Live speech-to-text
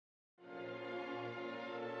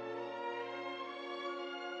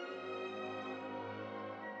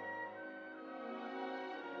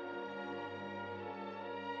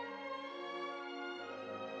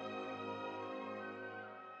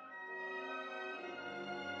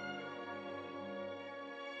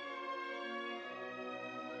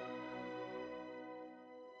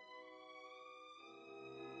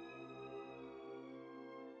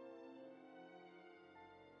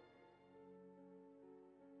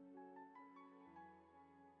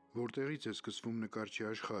Որտեղից է սկսվում նկարչի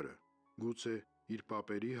աշխարհը, գուցե իր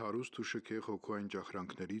պապերի հարուստ ու շքեղ հոգու այն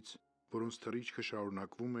ջախրանքներից, որոնց թռիչքը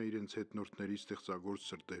շարունակվում է իրենց հետնորդների ստեղծագործ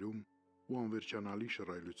սրտերում ու անվերջանալի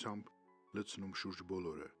շռայլությամբ լցնում շուրջ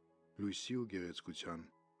բոլորը, լույսի ու գեղեցկության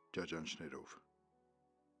ճաճանճներով։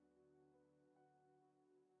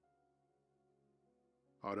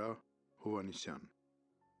 Արա Հովհաննիսյան։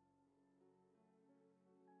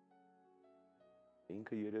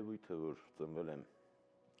 Ինքը երևույթը, որ ծնվել եմ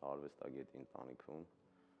արվեստագետի ընտանիքում,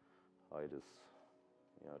 հայրս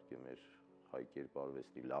իհարկե մեր հայ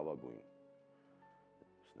կերպարվեստի լավագույն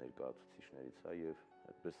ներկայացուցիչներից է եւ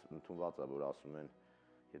այդպես ընդունված է, որ ասում են,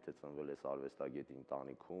 եթե ծնվել ես արվեստագետի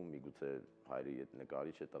ընտանիքում, միգուցե հայրը իդ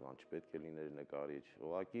նկարիչ է, տղան չպետք է լիներ նկարիչ։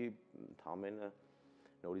 Ուղղակի ընդամենը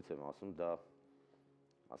նորից եմ ասում, դա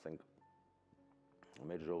ասենք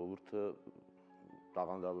մեր ժողովուրդը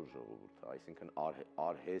տաղանդավոր ժողովուրդ է, այսինքն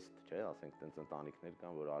արհեստ, չէ, ասենք տենց ընտանիքներ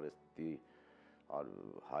կան, որ արհեստի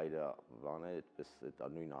հայրը բան է, այդպես այդ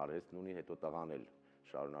նույն արհեստն ունի, հետո տղան էլ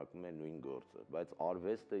շարունակում է նույն գործը, բայց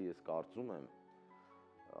արվեստը ես կարծում եմ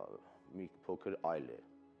մի փոքր այլ է,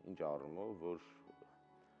 ինչ առումով, որ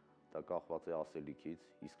դա կախված է ասելիքից,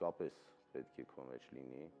 իսկապես պետք է քո մեջ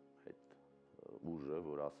լինի այդ ուժը,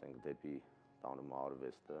 որ ասենք դեպի տանում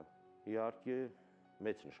արվեստը, իհարկե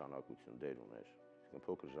մեծ նշանակություն դեր ուներ։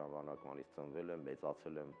 Փոքր ժամանակվանից ծնվել եմ,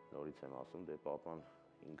 մեծացել եմ, նորից եմ ասում, դե պապան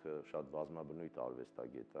ինքը շատ բազմաբնույթ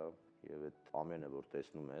արվեստագետ է եւ այդ ամենը, որ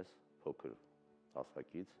տեսնում ես փոքր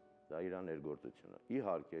հասակից, դա իր ներգործությունը։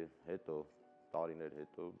 Իհարկե, հետո տարիներ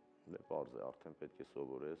հետո դե պարզ է, արդեն պետք է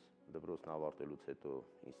սովորես, դպրոցն ավարտելուց հետո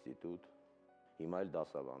ինստիտուտ, հիմա էլ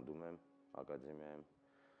դասավանդում եմ ակադեմիայում։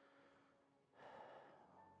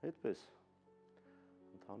 Այդպես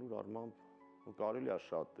ընդհանուր առմամբ կարելի է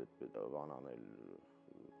շատ բան անել,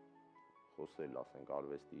 խոսել, ասենք,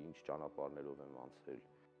 արվեստի ինչ ճանապարհներով եմ անցել։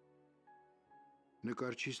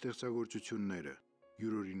 Նկարչի ստեղծագործությունները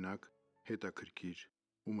յուրօրինակ, հետաքրքիր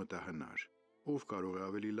ու մտահնար։ Ով կարող է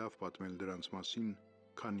ավելի լավ պատմել դրանց մասին,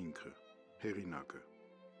 քան ինքը, հեղինակը։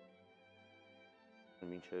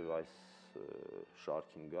 Մինչև այս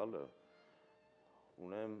շարքին գալը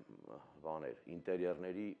ունեմ բաներ,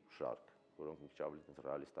 ինտերիերների շարք, որոնք մի քիչ ավելի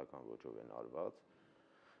ռեալիստական ոճով են արված,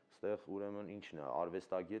 այստեղ ուրեմն ինչն է,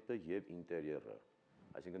 արվեստագետը եւ ինտերիերը,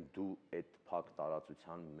 այսինքն դու այդ փակ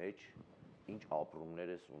տարածության մեջ ինչ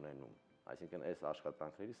ապրումներ ես ունենում, այսինքն այս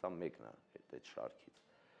աշխատանքների սա մեկն է այդ շարքից,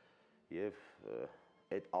 եւ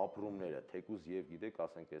այդ ապրումները, թեկուզ եւ գիտեք,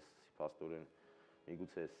 ասենք, այս փաստորեն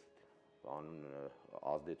միգուցե այս բանուն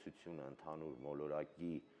ազդեցությունը ընդհանուր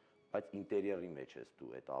մոլորակի, բայց ինտերիերի մեջ ես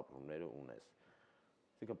դու այդ ապրումները ունես։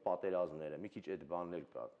 Այսինքն պատերազմները, մի քիչ այդ բաններ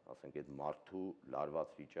կա, ասենք այդ մարդու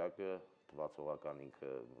լարված վիճակը, թվացողական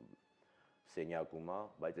ինքը սենյակում է,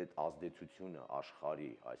 բայց այդ ազդեցությունը աշխարհի,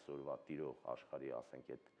 այսօրվա տիրող աշխարհի,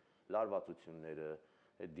 ասենք այդ լարվածությունները,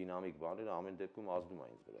 այդ դինամիկ բաները ամեն դեպքում ազդում է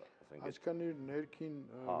ինձ վրա, ասենք այսքան իր ներքին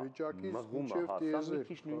վիճակից մինչև տիեզեր, մի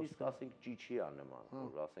քիչ նույնիսկ ասենք ճիչի է նման,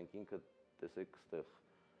 որ ասենք ինքը տեսեք այդտեղ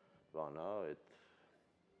բան է,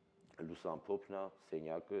 այդ լուսամփոփն է,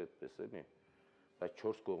 սենյակը, այդպես էլի, բայց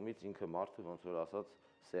 4 կողմից ինքը մարդը ոնց որ ասած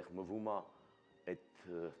սեղմվում է այդ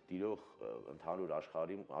տիրող ընդհանուր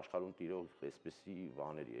աշխարհում տիրող այսպեսի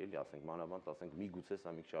բաների էլի, ասենք մանավանդ, ասենք միգուցե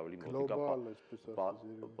սա մի քիչ ավելի մոտիկա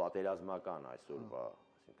պատերազմական այսօրվա,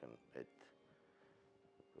 այսինքն այդ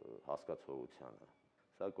հասկացողությանը։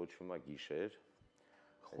 Սա կոչվում է գիշեր,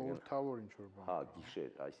 խորհրդավոր ինչ որ բան։ Հա,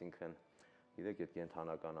 գիշեր, այսինքն գիտեք այդ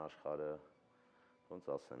կենթանական աշխարհը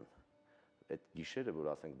ոնց ասեմ, այդ գիշերը,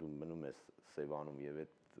 որ ասենք դու մնում ես Սևանում եւ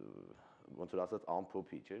այդ ոնց որ ասած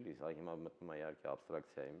ամփոփիչ էլի, սա հիմա մտնում է իհարկե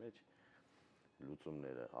աբստրակցիայի մեջ,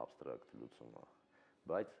 լուծումները, աբստրակտ լուծումը,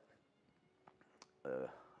 բայց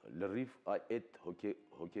լրիվ այդ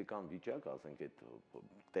հոգեկան վիճակ, ասենք այդ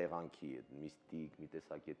տեղանքի, այդ միստիկ, մի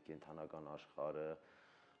տեսակ այդ կենթանական աշխարհը,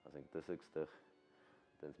 ասենք տեսեք ստեղ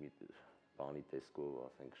այտենց մի բանի տեսքով,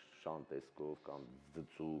 ասենք շան տեսքով կամ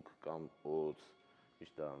ձծուկ կամ օծ,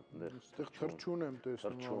 միշտ այստեղ թռչուն եմ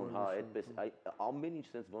տեսնում, թռչուն, հա, այդպես ամեն ինչ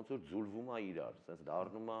sense ոնց որ ձուլվում է իրար, sense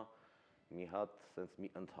դառնում է մի հատ sense մի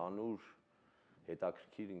ընդհանուր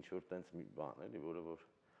հետաքրքիր ինչ որ տենց մի բան, էլի, որը որ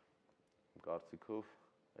կարծիքով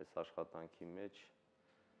այս աշխատանքի մեջ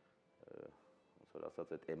ոնց որ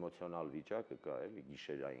ասած այդ էմոցիոնալ վիճակը կա, էլի,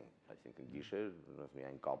 գիշերային, այսինքն գիշեր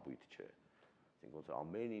միայն կապույտ չէ, այսինքն ոնց որ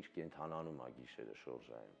ամեն ինչ կենթանանում է գիշերը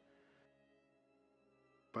շորժայում։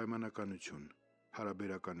 Պայմանականություն,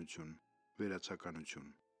 հարաբերականություն, վերացականություն,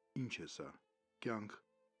 ինչ է սա, կյանք,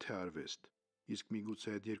 թե արվեստ, իսկ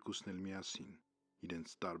միգուցե այդ երկուսն էլ միասին,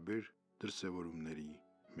 իրենց տարբեր դրսևորումների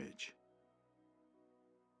մեջ։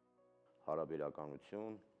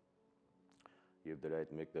 Հարաբերականություն, եւ դրա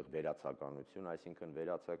հետ մեկտեղ վերացականություն, այսինքն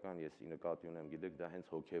վերացական եսի նկատի ունեմ, գիտեք, դա հենց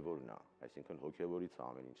հոգեվորն է, այսինքն հոգեվորից է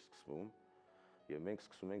ամեն ինչ սկսվում եւ մենք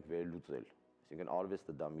սկսում ենք վերլուծել, այսինքն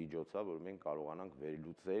արվեստը դա միջոց է, որ մենք կարողանանք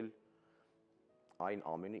վերլուծել այն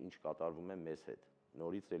ամենը, ինչ կատարվում է մեզ հետ։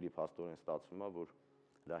 Նորից էլի փաստորեն ստացվում է, որ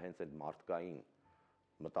դա հենց այդ մարդկային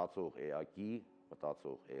մտածող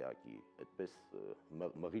էակի, այդպես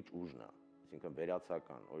մղիչ ուժն է, այսինքն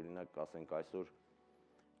վերացական, օրինակ ասենք այսօր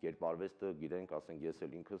կերպարվեստը գիտենք, ասենք ես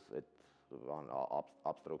էլ ինքս այդ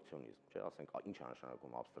աբստրակցիոնիզմ, չէ, ասենք ինչ է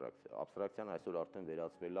նշանակում աբստրակցիա։ Աբստրակցիան այսօր արդեն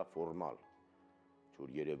վերածվել է ֆորմալ,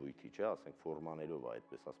 ինչ-որ երևույթի, չէ, ասենք ֆորմաներով է,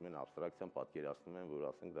 այդպես ասում են, աբստրակցիան պատկերացնում են, որ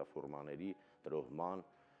ասենք դա ֆորմաների տրոհման,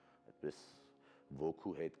 այդպես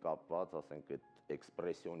ոգու հետ կապված, ասենք այդ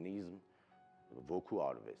էքսպրեսիոնիզմ, ոգու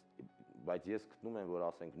արվեստ, բայց ես գտնում եմ, որ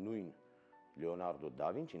ասենք նույն Լեոնարդո դա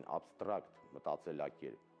Վինչին աբստրակտ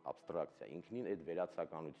մտածելակերպ, աբստրակցիա, ինքնին այդ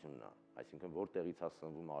վերացականությունն է, այսինքն որտեղից է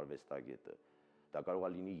սնվում արվեստագետը, դա կարող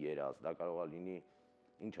է լինի երազ, դա կարող է լինի,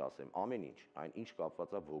 ինչ ասեմ, ամեն ինչ, այն ինչ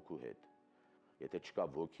կապված է ոգու հետ, եթե չկա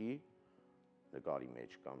ոգի նկարի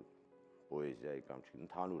մեջ կամ պոեզիայի կամ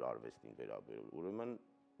ընդհանուր արվեստին վերաբերող, ուրեմն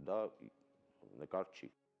դա նկար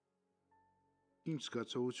չի։ Ինչ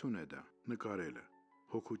զգացողություն է դա, նկարելը,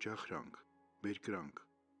 հոգու ճախրանք, բերկրանք,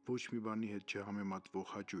 ոչ մի բանի հետ չհամեմատվող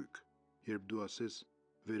հաճույք, երբ դու ասես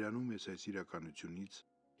վերանում ես այս իրականությունից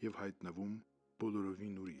եւ հայտնվում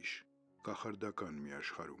բոլորովին ուրիշ, կախարդական մի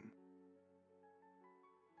աշխարհում։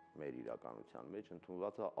 Մեր իրականության մեջ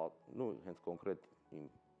ընդունված է, հենց կոնկրետ իմ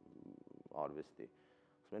արվեստի,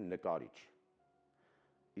 ասում են նկարիչ։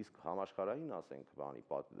 Իսկ համաշխարհային, ասենք, բանի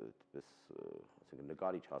այդպես, ասենք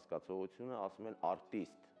նկարիչ հասկացողությունը ասում են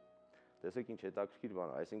արտիստ։ Տեսեք ինչ հետաքրքիր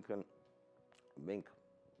բան է, այսինքն մենք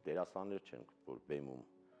դերասաններ չենք, որ բեմում,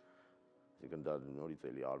 այսինքն դա նորից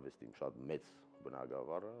էլի արվեստի շատ մեծ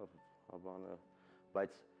բնագավառ է, բանը,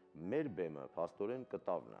 բայց մեր բեմը փաստորեն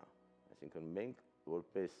կտավն է, այսինքն մենք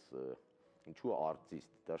որպես ինչու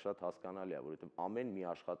արտիստ, դա շատ հասկանալի է, որովհետև ամեն մի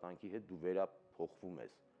աշխատանքի հետ դու վերափոխվում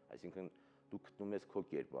ես, այսինքն դու գտնում ես քո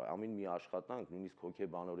կերպը, ամեն մի աշխատանք նույնիսկ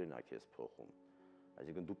հոգեբանորեն է քեզ փոխում,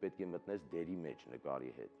 այսինքն դու պետք է մտնես դերի մեջ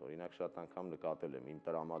նկարի հետ, օրինակ շատ անգամ նկատել եմ իմ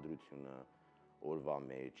տրամադրությունը օրվա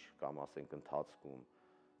մեջ կամ ասենք ընթացքում,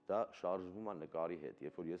 դա շարժվում է նկարի հետ,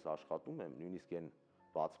 երբ որ ես աշխատում եմ, նույնիսկ այն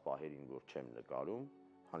բաց պահերին, որ չեմ նկարում,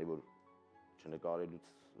 քանի որ չնկարելուց,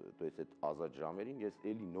 то есть այդ ազատ ժամերին ես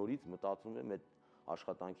էլի նորից մտածում եմ այդ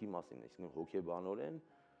աշխատանքի մասին, այսինքն հոգեբանորեն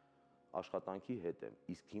աշխատանքի հետ եմ,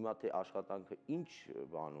 իսկ հիմա թե աշխատանքը ինչ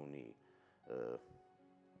բան ունի,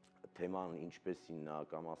 թեման ինչպեսին է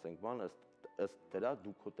կամ ասենք բան, ըստ դրա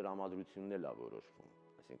դու քո տրամադրությունն էլ է որոշվում,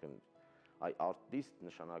 այսինքն այ արտիստ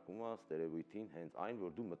նշանակում է ստերեոթիպին հենց այն,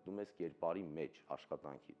 որ դու մտնում ես կերպարի մեջ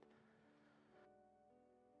աշխատանքիդ։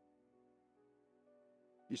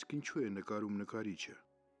 Իսկ ինչու է նկարում նկարիչը,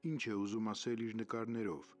 ինչ է ուզում ասել իր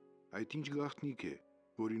նկարներով, այդ ինչ գաղտնիք է,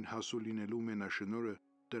 որին հասու լինելու մենաշնորհը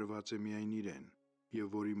տրված է միայն իրեն,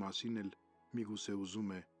 և որի մասին էլ միգուցե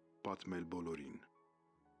ուզում է պատմել բոլորին։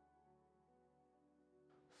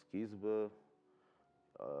 Սկիզբը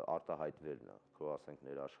արտահայտվելն է, քո ասենք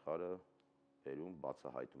ներաշխարհը վերում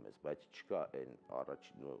բացահայտում ես, բայց չկա այն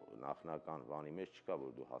նախնական բանի մեջ չկա,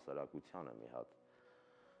 որ դու հասարակությանը մի հատ,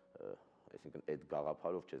 այսինքն այդ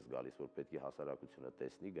գաղափարով չես գալիս, որ պետք է հասարակությունը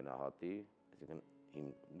տեսնի, գնահատի, այսինքն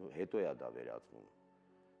հետո է դա վերածվում,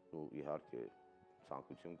 ու իհարկե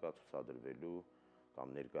ցանկություն կա ցուցադրվելու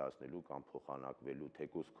կամ ներկայացնելու կամ փոխանակվելու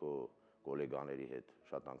թեկուզ քո գոլեգաների հետ,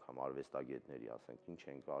 շատ անգամ արվեստագետների, ասենք, ինչ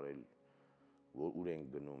են կարել, ուր են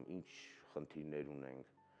գնում, ինչ խնդիրներ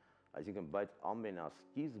ունենք, այսինքն, բայց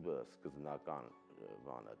ամենասկիզբը, սկզբնական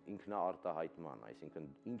բանը, ինքնաարտահայտման, այսինքն,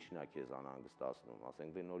 ինչն է քեզ անհանգստացնում,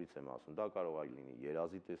 ասենք, դե նորից եմ ասում, դա կարող է լինի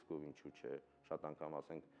երազի տեսքով, ինչու չէ, շատ անգամ,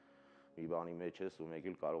 ասենք, մի բանի մեջ ես ու մեկ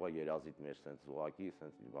էլ կարող է երազիդ մեջ սենց ուղղակի,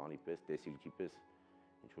 սենց բանի պես, տեսիլքի պես,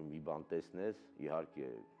 ինչ-որ մի բան տեսնես, իհարկե,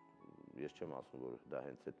 ես չեմ ասում, որ դա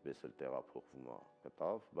հենց այդպես էլ տեղափոխվում է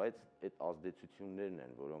կտավ, բայց այդ ազդեցություններն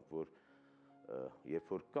են, որոնք որ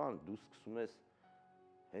երբ որ կան, դու սկսում ես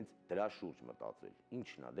հենց դրա շուրջ մտածել,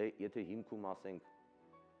 ինչն է, դե եթե հիմքում ասենք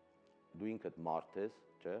դու ինքդ մարդ ես,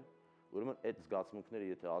 չէ, ուրեմն այդ զգացմունքները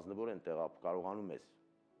եթե ազնվորեն կարողանում ես,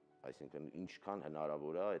 այսինքն ինչքան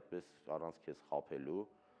հնարավոր է, այդպես առանց քեզ խաբելու,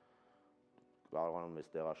 կարողանում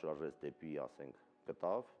ես տեղաշարժես դեպի, ասենք,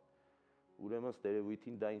 կտավ, ուրեմն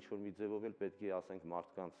ստերեոթիպին դա ինչ-որ մի ձևով էլ պետք է, ասենք,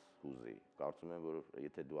 մարդկանց հուզի, կարծում եմ, որ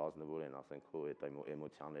եթե դու ազնվորեն, ասենք, քո այդ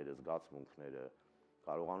էմոցիաները, զգացմունքները,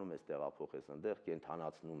 կարողանում ես տեղափոխես այնտեղ,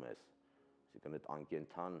 կենթանացնում ես, այսինքն այդ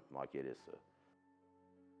անկենթան մակերեսը։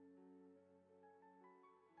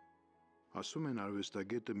 Ասում են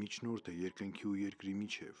արվեստագետը միջնորդ է երկնքի ու երկրի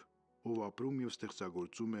միջև, ով ապրում և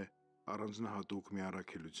ստեղծագործում է առանձնահատուկ մի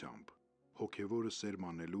առաքելությամբ, հոգևորը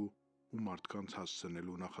սերմանելու ու մարդկանց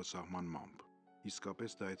հասցնելու նախասահմանմամբ։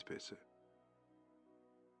 Իսկապես դա այդպես է։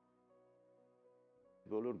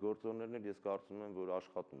 Բոլոր գործոններն էլ ես կարծում եմ, որ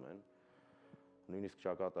աշխատում են, նույնիսկ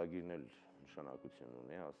ճակատագիրն էլ նշանակություն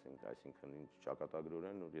ունի, այսինքն ինչ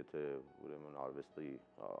ճակատագրորեն, որ եթե ուրեմն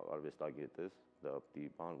արվեստագետ ես, դա պիտի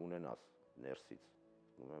բան ունենաս ներսից։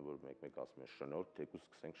 Ուրեմն որ մեկ-մեկ ասում են շնորհք, թեկուզ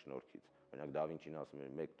սկսենք շնորհքից։ Օրինակ Դա Վինչին ասում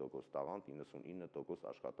էր 1% տաղանդ, 99%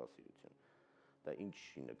 աշխատասիրություն։ Դա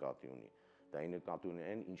ինչի նկատի ունի։ Դա նկատի ունի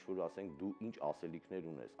այն, ինչ որ ասենք դու ինչ ասելիքներ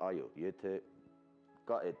ունես։ Այո, եթե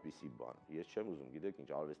կա այդպիսի բան, ես չեմ ուզում, գիտեք ինչ,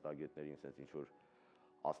 արվեստագետներին sense ինչ որ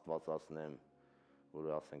աստվածացնեմ, որ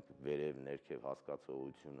ասենք վերև, ներքև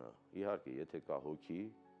հասկացողությունը։ Իհարկե, եթե կա հոգի,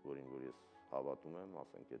 որին որ ես հավատում եմ,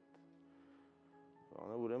 ասենք այդ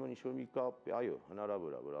բանը, ուրեմն ինչ որ մի կա, այո,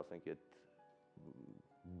 հնարավոր է, որ ասենք այդ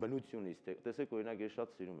բնությունից, տեսեք, օրինակ ես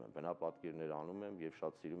շատ սիրում եմ բնապատկերներ անում եմ եւ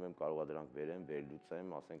շատ սիրում եմ կարողա դրանք վերեմ,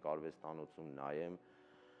 վերլուծեմ, ասենք արվեստանոցում նայեմ,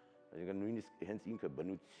 այսինքն նույնիսկ հենց ինքը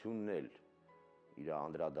բնությունն էլ իր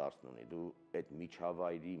անդրադարձն ունի։ Դու այդ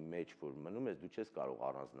միջավայրի մեջ որ մնում ես, դու չես կարող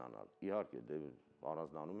առանձնանալ։ Իհարկե, դե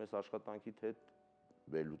առանձնանում ես աշխատանքիդ հետ,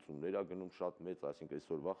 վերլուծումներ ա գնում շատ մեծ, այսինքն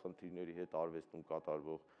այսօրվա խնդիրների հետ արվեստում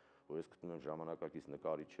կատարվող, որ ես գտնում եմ ժամանակակից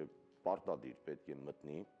նկարիչը պարտադիր պետք է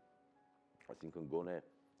մտնի, այսինքն գոնե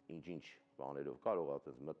ինչ-ինչ բաներով կարող է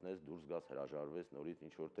այդպես մտնես, դուրս գաս, հրաժարվես, նորից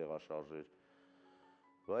ինչ որ տեղաշարժեր,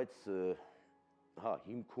 բայց հա,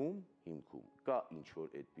 հիմքում կա ինչ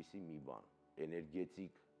որ այդպիսի մի բան,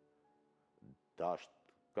 էներգետիկ դաշտ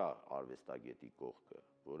կա արվեստագետի կողքը,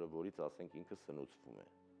 որից ասենք ինքը սնուցվում է։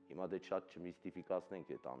 Հիմա դե շատ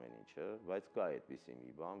չմիստիֆիկացնենք այդ ամեն ինչը, բայց կա այդպիսի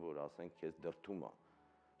մի բան, որ ասենք քեզ դրդում է։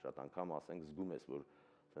 Շատ անգամ ասենք զգում ես, որ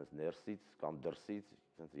sense ներսից կամ դրսից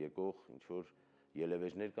sense եկող ինչ որ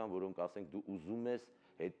ելևէջներ կան, որոնք ասենք դու ուզում ես,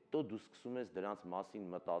 հետո դու սկսում ես դրանց մասին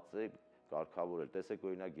մտածել, կարգավորել։ Տեսեք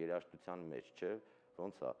օրինակ երաժշտության մեջ, չէ՞,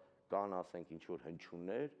 ոնց է, կան ասենք ինչ որ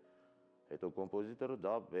հնչյուններ, հետո կոմպոզիտորը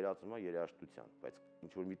դա վերածում է երաժշտության, բայց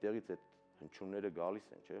ինչ որ միտեղից այդ հնչյունները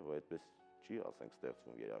գալիս են, չէ՞, որ այդպես չի, ասենք,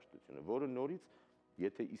 ստեղծվում երաժշտությունը, որը նորից,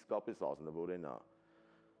 եթե իսկապես ազնվորեն է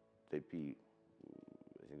դեպի,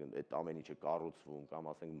 այսինքն այդ ամեն ինչը կառուցվում կամ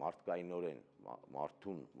ասենք մարդկայինորեն,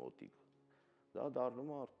 մարդուն մոտիկ, դա դառնում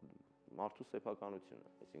է մարդու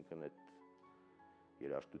սեփականությունը, այսինքն այդ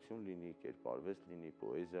երաժշտություն լինի, կերպարվեստ լինի,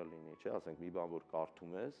 պոեզիա լինի, չէ, ասենք մի բան որ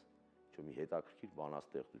կարդում ես, ինչ-որ մի հետաքրքիր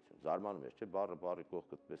բանաստեղծություն, զարմանում ես, չէ, բառը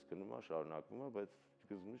կողքդ պես գնում է, շարունակվում է, բայց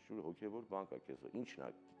գզում ես շուտ հոգևոր բան կա քեզ, ինչն է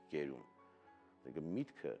գերում, այսինքն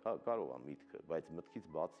միտքը, հա, կարող է միտքը, բայց մտքից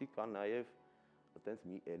բացի կա նաև այտենց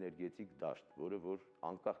մի էներգետիկ դաշտ, որը որ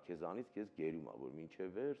անկախ քեզանից քեզ գերում է, որ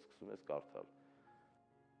մինչև վեր սկսում ես կարդալ։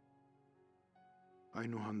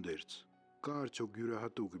 Այնուհանդերձ, կա արդյոք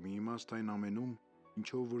յուրահատուկ մի իմաստ այն ամենում,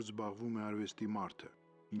 ինչով որ զբաղվում է արվեստի մարդը,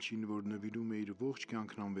 ինչին որ նվիրում է իր ողջ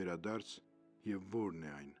կյանքն անվերադարձ եւ որն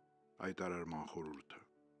է այն, այդ Արարման խորհուրդը։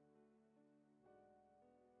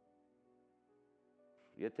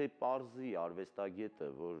 Եթե պարզի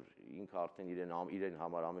արվեստագետը, որ ինքը արդեն իրեն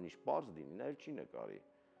համար ամեն ինչ պարզ դինի, նա էլ չի նկարի։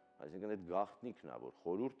 Այսինքն այդ գաղտնիքն է, որ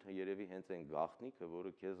խորհուրդը երևի հենց այն գաղտնիքը,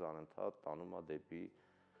 որը քեզ անընդհատ տանում է դեպի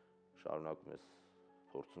շարունակում ես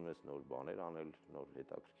փորձում ես նոր բաներ անել, նոր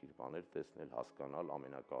հետաքրքիր բաներ տեսնել, հասկանալ,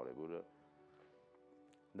 ամենակարևորը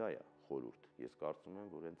դա է խորհուրդ։ Ես կարծում եմ,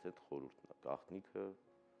 որ հենց այդ խորհուրդն է, գաղտնիքը,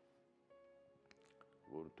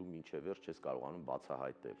 որ դու մինչև վերջ չես կարողանում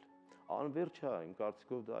բացահայտել։ Անվերջ է, իմ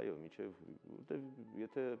կարծիքով դա այո, որտեվ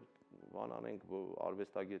եթե բան անենք, որ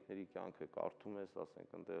արվեստագետների կյանքը կարդում ես,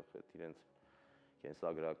 ասենք, այնտեղ այդ իրենց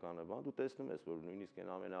կենսագրականը, բան դու տեսնում ես, որ նույնիսկ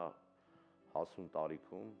այն ամենահասուն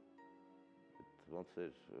տարիքում ոնց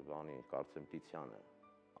էր բանի կարծեմ Տիցյանը,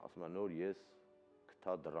 ասում է նոր ես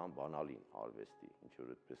գտա դռան բանալին արվեստի, ինչ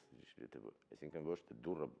որ այդպես, այսինքն ոչ թե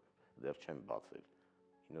դուռը դեռ չեմ բացել,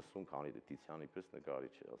 90 քանի Տիցյանի պես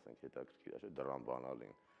նկարիչ է, ասենք հետաքրքիր է, դռան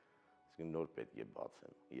բանալին, այսինքն նոր պետք է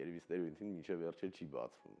բացեմ, երևի ստերոինտին մինչև վերջել չի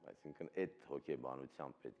բացվում, այսինքն այդ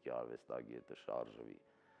հոգեբանությամբ պետք է արվեստագետը շարժվի,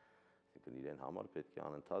 այսինքն իրեն համար պետք է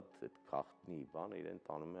անընդհատ այդ գաղտնի բանը իրեն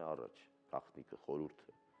տանում է առաջ, գաղտնիքը,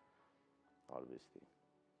 խորհուրդը արվեստի,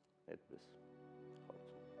 այդպես։